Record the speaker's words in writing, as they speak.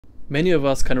Many of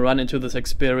us can run into this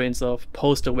experience of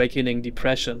post-awakening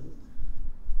depression.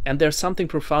 And there's something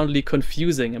profoundly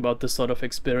confusing about this sort of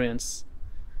experience.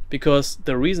 Because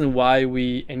the reason why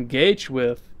we engage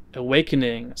with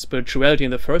awakening, spirituality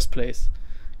in the first place,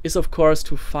 is of course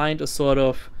to find a sort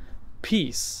of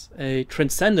peace, a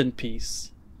transcendent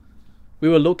peace. We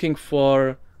were looking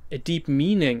for a deep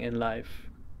meaning in life.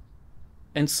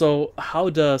 And so how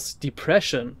does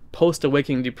depression,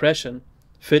 post-awakening depression,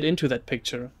 fit into that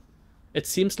picture? It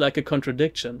seems like a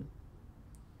contradiction.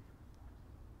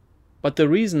 But the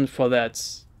reason for that,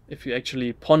 if you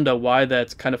actually ponder why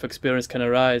that kind of experience can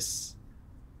arise,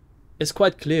 is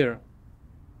quite clear.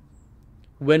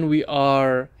 When we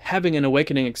are having an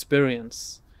awakening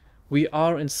experience, we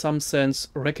are in some sense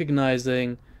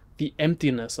recognizing the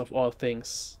emptiness of all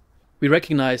things. We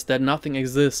recognize that nothing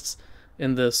exists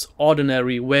in this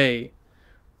ordinary way.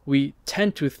 We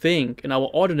tend to think, in our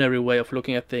ordinary way of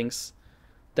looking at things,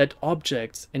 that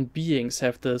objects and beings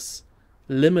have this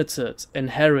limited,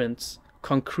 inherent,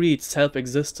 concrete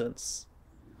self-existence.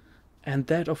 And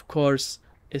that, of course,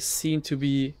 is seen to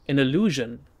be an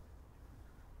illusion.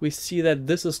 We see that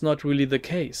this is not really the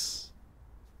case.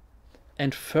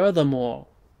 And furthermore,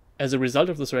 as a result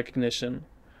of this recognition,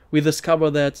 we discover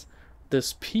that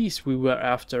this peace we were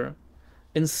after,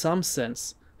 in some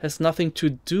sense, has nothing to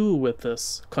do with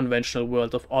this conventional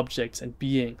world of objects and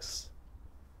beings.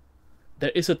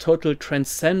 There is a total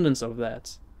transcendence of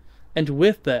that. And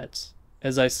with that,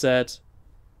 as I said,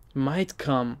 might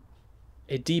come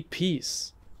a deep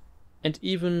peace and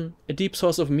even a deep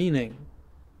source of meaning.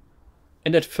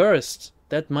 And at first,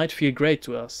 that might feel great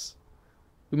to us.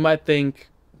 We might think,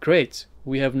 great,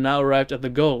 we have now arrived at the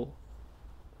goal.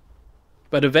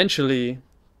 But eventually,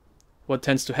 what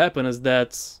tends to happen is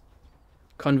that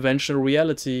conventional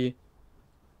reality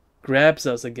grabs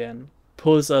us again,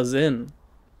 pulls us in.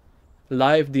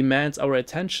 Life demands our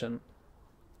attention.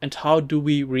 And how do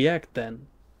we react then?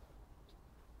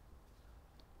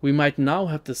 We might now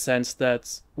have the sense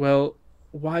that, well,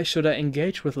 why should I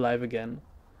engage with life again?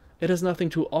 It has nothing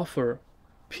to offer.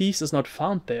 Peace is not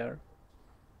found there.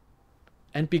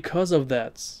 And because of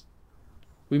that,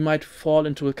 we might fall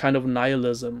into a kind of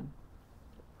nihilism.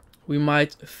 We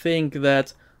might think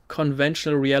that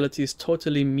conventional reality is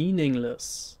totally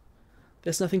meaningless.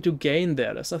 There's nothing to gain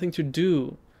there. There's nothing to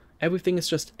do. Everything is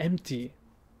just empty.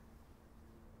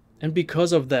 And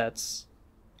because of that,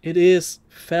 it is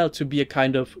felt to be a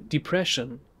kind of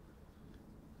depression.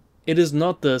 It is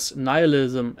not this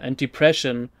nihilism and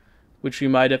depression which we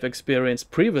might have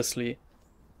experienced previously,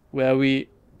 where we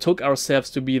took ourselves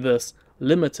to be this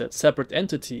limited, separate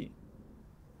entity.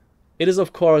 It is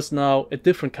of course now a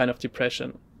different kind of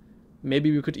depression.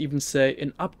 Maybe we could even say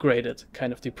an upgraded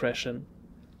kind of depression.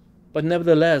 But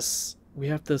nevertheless, we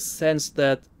have the sense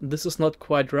that this is not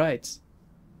quite right.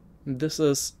 This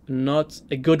is not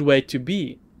a good way to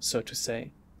be, so to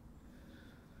say.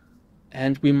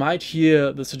 And we might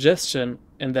hear the suggestion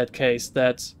in that case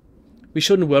that we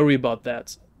shouldn't worry about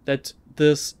that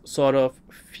this sort of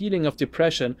feeling of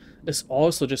depression is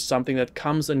also just something that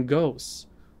comes and goes.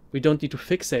 We don't need to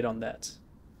fixate on that.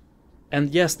 And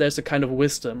yes, there's a kind of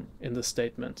wisdom in this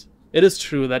statement. It is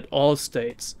true that all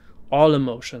states, all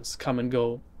emotions come and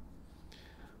go.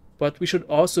 But we should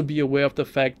also be aware of the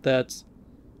fact that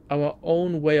our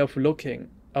own way of looking,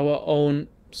 our own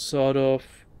sort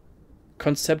of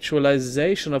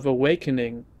conceptualization of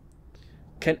awakening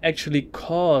can actually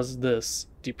cause this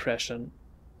depression.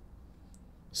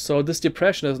 So this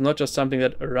depression is not just something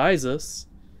that arises,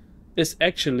 it's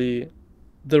actually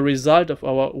the result of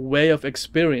our way of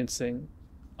experiencing,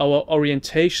 our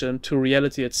orientation to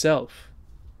reality itself.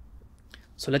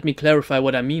 So let me clarify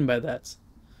what I mean by that.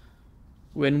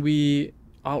 When we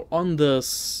are on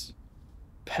this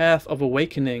path of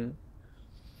awakening,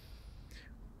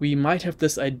 we might have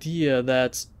this idea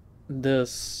that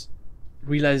this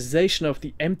realization of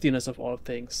the emptiness of all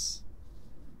things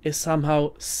is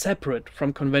somehow separate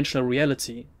from conventional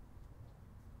reality.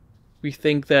 We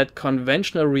think that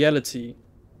conventional reality,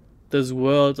 this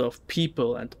world of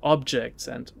people and objects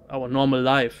and our normal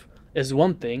life, is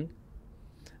one thing,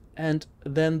 and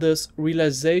then this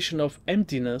realization of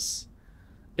emptiness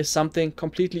is something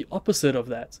completely opposite of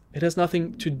that. It has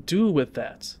nothing to do with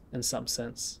that, in some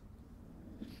sense.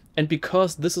 And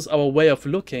because this is our way of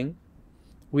looking,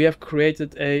 we have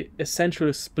created a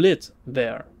essential split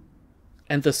there.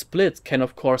 And the split can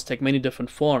of course take many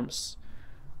different forms.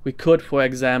 We could, for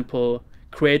example,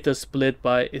 create the split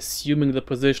by assuming the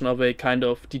position of a kind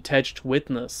of detached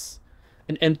witness,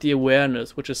 an empty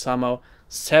awareness which is somehow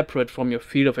separate from your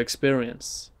field of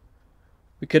experience.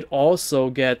 We could also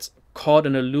get caught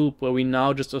in a loop where we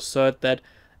now just assert that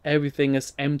everything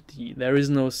is empty, there is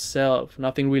no self,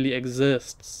 nothing really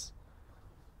exists.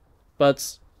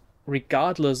 But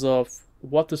regardless of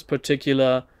what this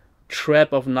particular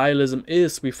trap of nihilism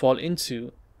is we fall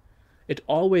into, it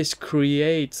always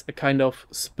creates a kind of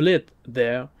split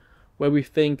there where we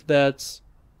think that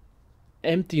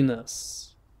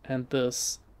emptiness and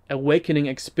this awakening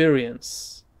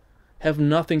experience have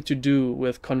nothing to do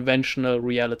with conventional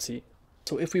reality.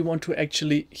 So if we want to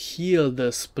actually heal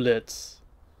the split,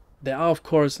 there are of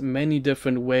course many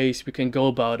different ways we can go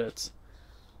about it.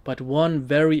 But one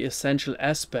very essential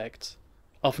aspect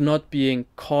of not being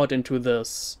caught into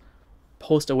this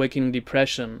post-awakening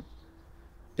depression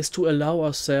is to allow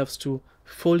ourselves to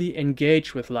fully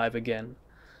engage with life again.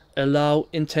 Allow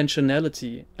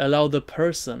intentionality, allow the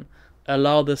person,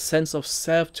 allow the sense of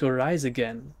self to arise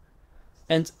again,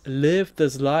 and live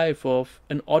this life of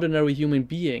an ordinary human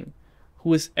being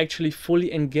who is actually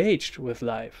fully engaged with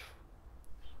life.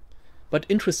 But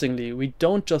interestingly, we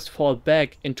don't just fall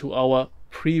back into our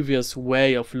previous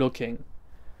way of looking.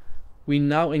 We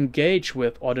now engage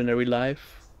with ordinary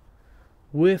life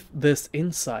with this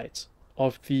insight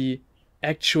of the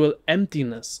actual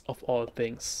emptiness of all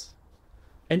things.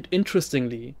 And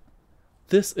interestingly,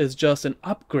 this is just an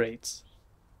upgrade.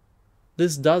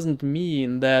 This doesn't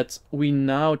mean that we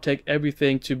now take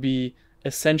everything to be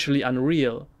essentially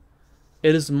unreal.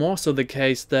 It is more so the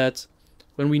case that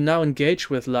when we now engage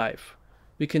with life,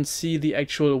 we can see the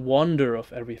actual wonder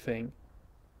of everything.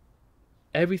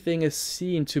 Everything is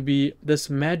seen to be this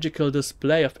magical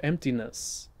display of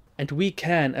emptiness. And we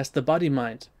can, as the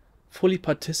body-mind, fully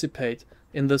participate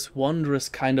in this wondrous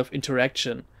kind of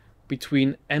interaction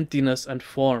between emptiness and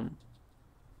form.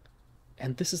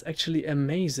 And this is actually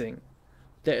amazing.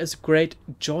 There is great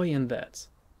joy in that.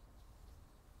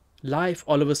 Life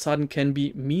all of a sudden can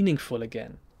be meaningful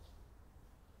again.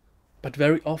 But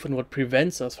very often what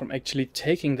prevents us from actually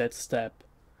taking that step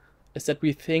is that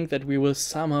we think that we will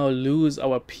somehow lose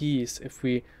our peace if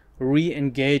we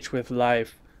re-engage with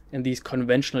life in these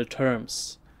conventional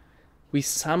terms. We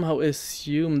somehow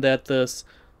assume that this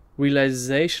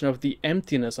realization of the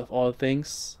emptiness of all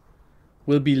things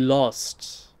will be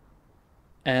lost.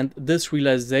 And this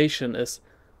realization is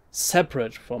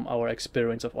separate from our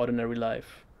experience of ordinary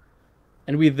life.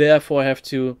 And we therefore have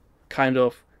to kind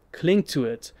of cling to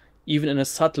it, even in a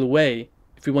subtle way,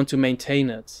 if we want to maintain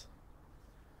it.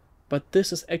 But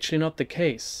this is actually not the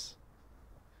case.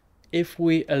 If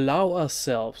we allow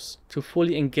ourselves to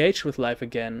fully engage with life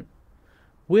again,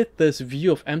 with this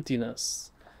view of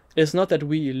emptiness, it is not that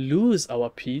we lose our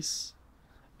peace,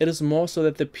 it is more so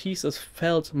that the peace is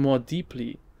felt more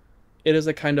deeply. It is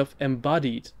a kind of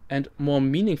embodied and more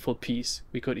meaningful peace,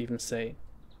 we could even say.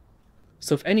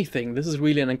 So if anything, this is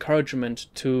really an encouragement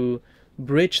to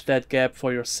bridge that gap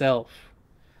for yourself,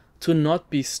 to not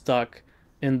be stuck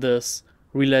in this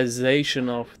realization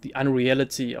of the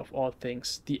unreality of all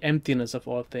things, the emptiness of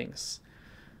all things,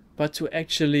 but to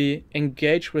actually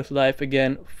engage with life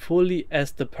again fully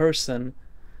as the person,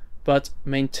 but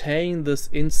maintain this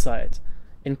insight,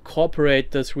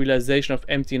 incorporate this realization of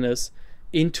emptiness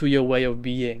into your way of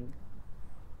being.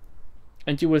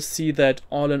 And you will see that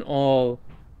all in all,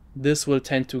 this will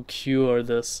tend to cure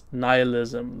this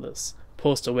nihilism, this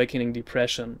post-awakening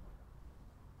depression.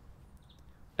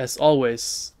 As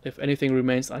always, if anything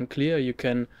remains unclear, you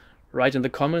can write in the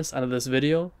comments under this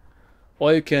video,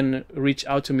 or you can reach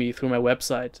out to me through my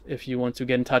website if you want to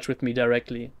get in touch with me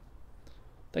directly.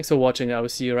 Thanks for watching. I will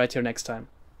see you right here next time.